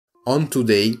On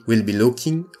today we'll be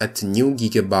looking at the new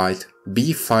Gigabyte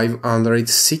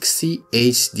B560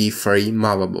 HD3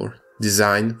 motherboard,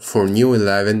 designed for new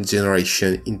 11th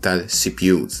generation Intel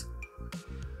CPUs.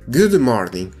 Good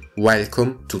morning,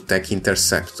 welcome to Tech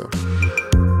Interceptor.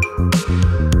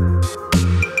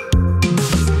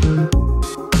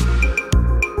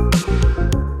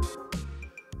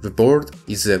 The board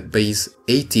is a base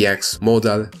ATX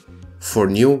model for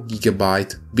new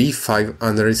Gigabyte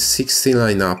B560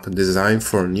 lineup designed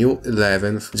for new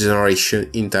 11th generation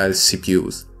Intel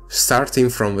CPUs. Starting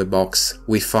from the box,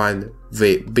 we find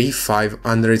the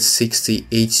B560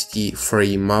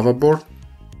 HD3 motherboard,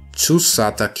 two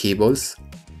SATA cables,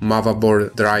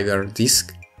 motherboard driver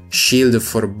disk, shield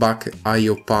for back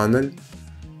I/O panel,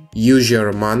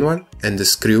 user manual and a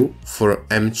screw for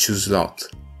M2 slot.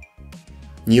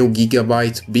 New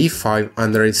Gigabyte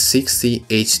B560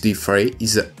 HD3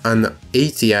 is an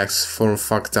ATX form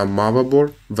factor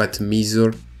motherboard that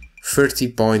measures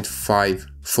 30.5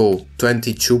 for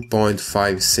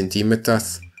 22.5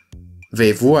 cm.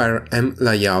 The VRM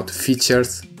layout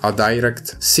features a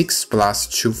direct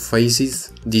 6+2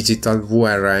 Phases Digital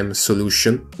VRM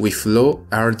Solution with Low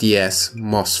RDS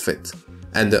MOSFET.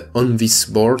 And on this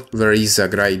board there is a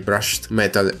grey brushed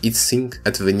metal heatsink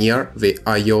at the near the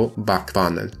I/O back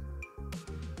panel.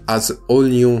 As all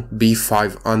new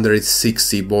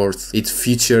B560 boards, it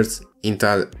features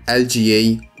Intel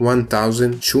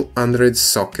LGA1200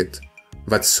 socket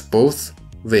that supports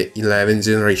the 11th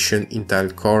generation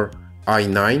Intel Core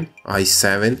i9,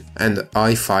 i7 and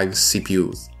i5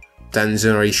 CPUs, 10th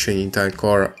generation Intel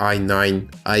Core i9,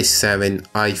 i7,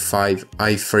 i5,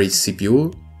 i3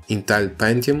 CPU, Intel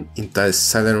Pentium, Intel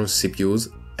Celeron CPUs,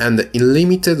 and in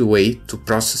limited weight to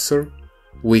processor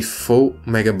with 4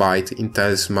 MB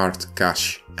Intel Smart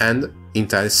Cache and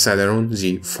Intel Celeron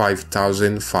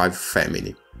G5xx5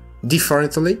 family.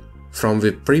 Differently from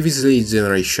the previously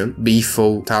generation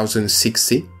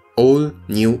B4060, all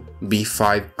new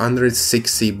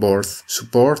B560 boards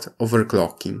support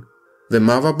overclocking. The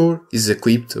motherboard is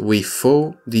equipped with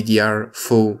 4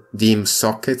 DDR4 DIMM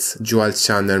sockets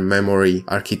dual-channel memory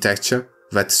architecture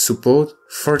that support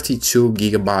 32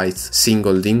 GB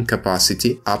single DIMM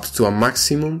capacity up to a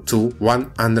maximum to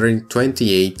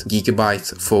 128 GB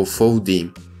for 4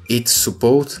 DIMM. It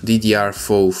supports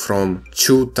DDR4 from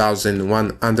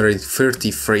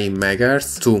 2133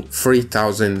 MHz to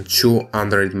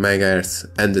 3200 MHz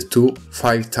and to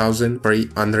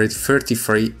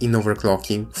 5333 in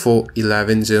overclocking for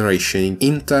 11th generation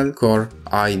Intel Core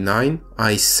i9,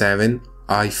 i7,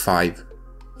 i5.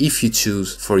 If you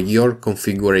choose for your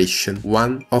configuration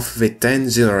one of the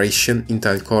 10th generation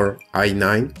Intel Core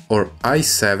i9 or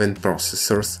i7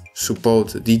 processors, support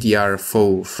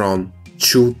DDR4 from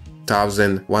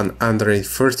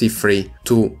 2133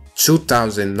 to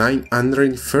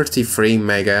 2933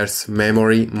 MHz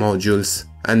memory modules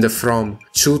and from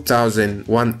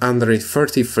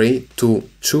 2133 to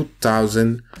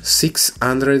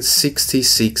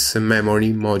 2666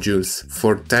 memory modules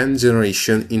for 10th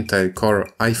generation Intel Core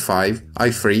i5,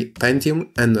 i3, Pentium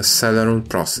and Celeron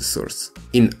processors.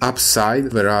 In upside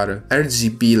there are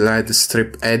Rgb LED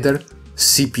strip header,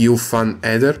 CPU fan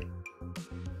header,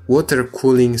 water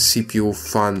cooling CPU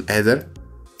fan header,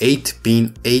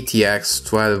 8-pin ATX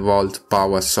 12V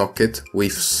power socket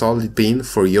with solid pin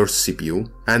for your CPU,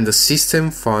 and a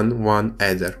system fan 1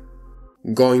 header.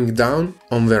 Going down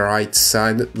on the right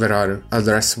side there are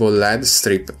addressable LED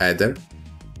strip header,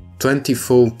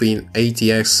 24-pin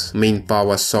ATX main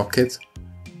power socket,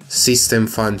 system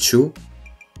fan 2,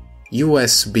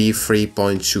 USB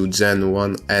 3.2 Gen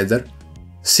 1 header,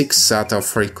 6 SATA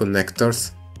 3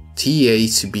 connectors,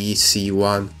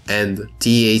 THBC1 and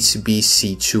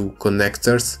THBC2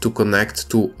 connectors to connect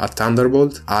to a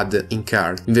Thunderbolt add-in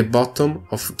card. In the bottom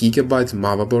of Gigabyte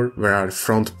motherboard there are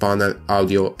front panel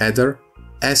audio header,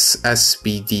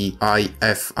 SSBD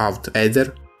IF out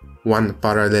header, 1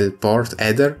 parallel port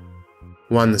header,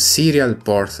 1 serial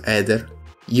port header,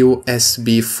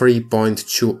 USB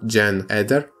 3.2 Gen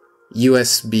header,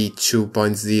 USB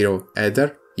 2.0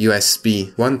 header,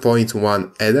 USB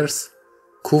 1.1 headers,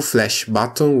 QFlash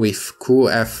button with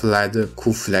QF-LED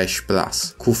QFlash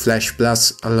Plus. QFlash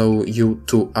Plus allows you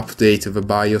to update the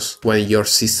BIOS when your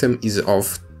system is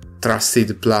off.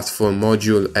 Trusted platform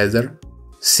module header,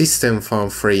 system fan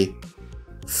 3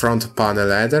 front panel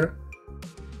header,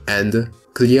 and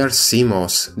clear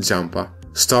CMOS jumper.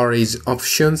 Storage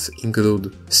options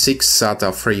include 6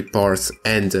 SATA 3 ports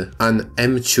and an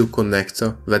M2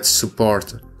 connector that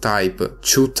support type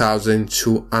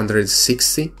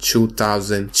 2260,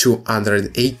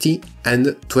 2280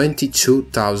 and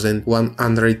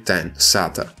 22110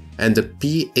 SATA, and the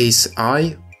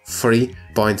PCI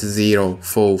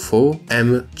 3.044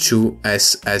 M2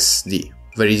 SSD.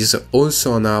 There is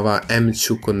also another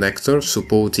M2 connector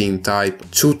supporting type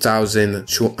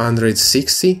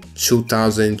 2260,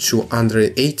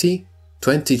 2280,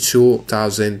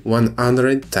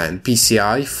 22110,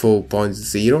 PCI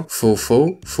 4.0,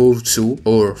 44, 42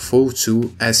 or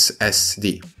 42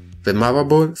 SSD. The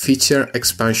motherboard features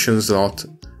expansion slot,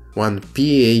 one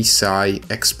PCI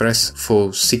Express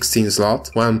for 16 slot,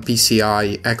 one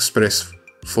PCI Express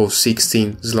for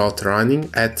 16 slot running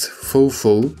at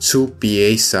 44, two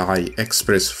PCI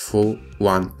Express for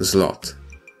 1 slot.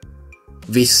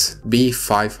 This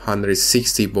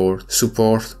B560 board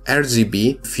supports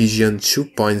Rgb Fusion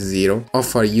 2.0,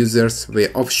 offer users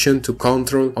the option to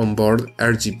control onboard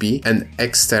Rgb and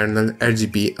external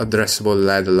Rgb addressable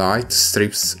LED light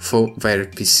strips for their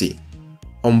PC.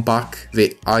 On back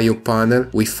the I/O panel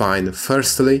we find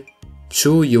firstly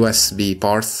two USB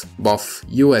ports. Both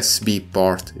USB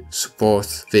port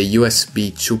support the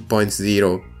USB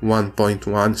 2.0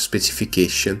 1.1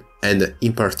 specification, and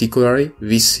in particular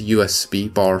this USB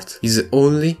port is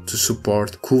only to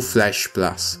support QFlash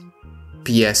Plus.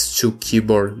 PS2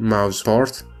 keyboard mouse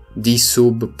port,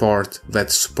 D-sub port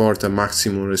that support a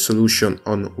maximum resolution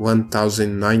on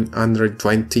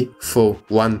 1920 for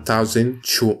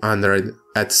 1200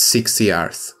 at 60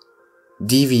 Hz.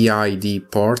 DVD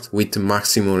port with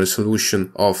maximum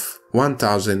resolution of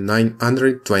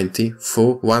 1920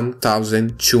 for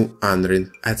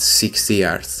 1200 at 60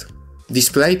 Hz.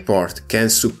 DisplayPort can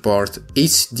support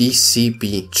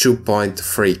HDCP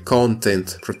 2.3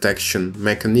 content protection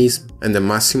mechanism and a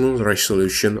maximum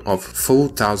resolution of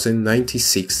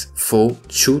 4096 for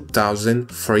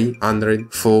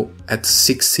 2304 at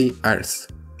 60 Hz.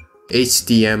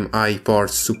 HDMI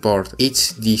ports support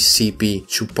HDCP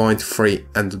 2.3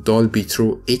 and Dolby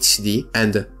True HD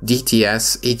and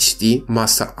DTS HD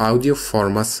master audio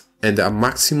formats, and a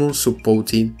maximum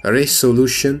supported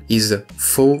resolution is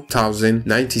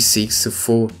 4096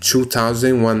 for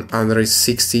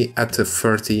 2160 at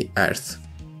 30 Hz.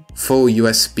 4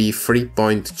 USB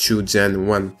 3.2 Gen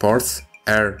 1 ports,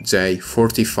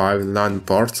 RJ45 LAN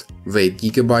port. The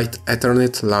Gigabyte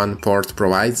Ethernet LAN port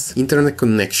provides internet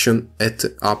connection at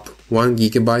up 1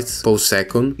 GB per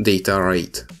second data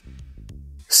rate.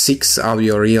 6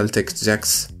 audio Realtek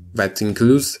jacks that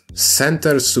includes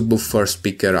center subwoofer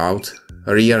speaker out,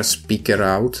 rear speaker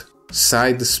out,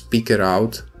 side speaker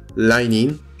out, line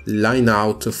in, line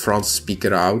out front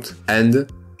speaker out, and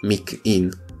mic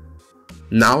in.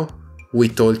 Now we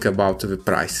talk about the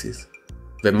prices.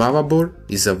 The motherboard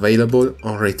is available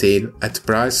on retail at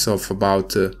price of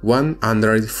about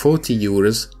 140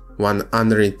 euros,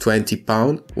 120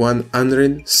 pound,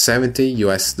 170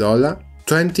 US dollar,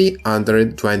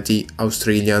 220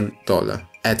 Australian dollar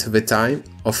at the time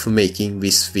of making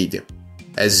this video.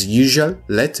 As usual,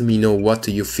 let me know what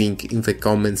you think in the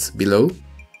comments below.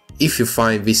 If you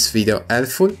find this video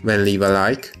helpful, then leave a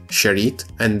like, share it,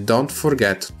 and don't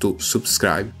forget to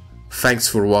subscribe. Thanks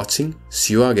for watching,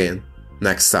 see you again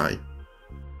next time.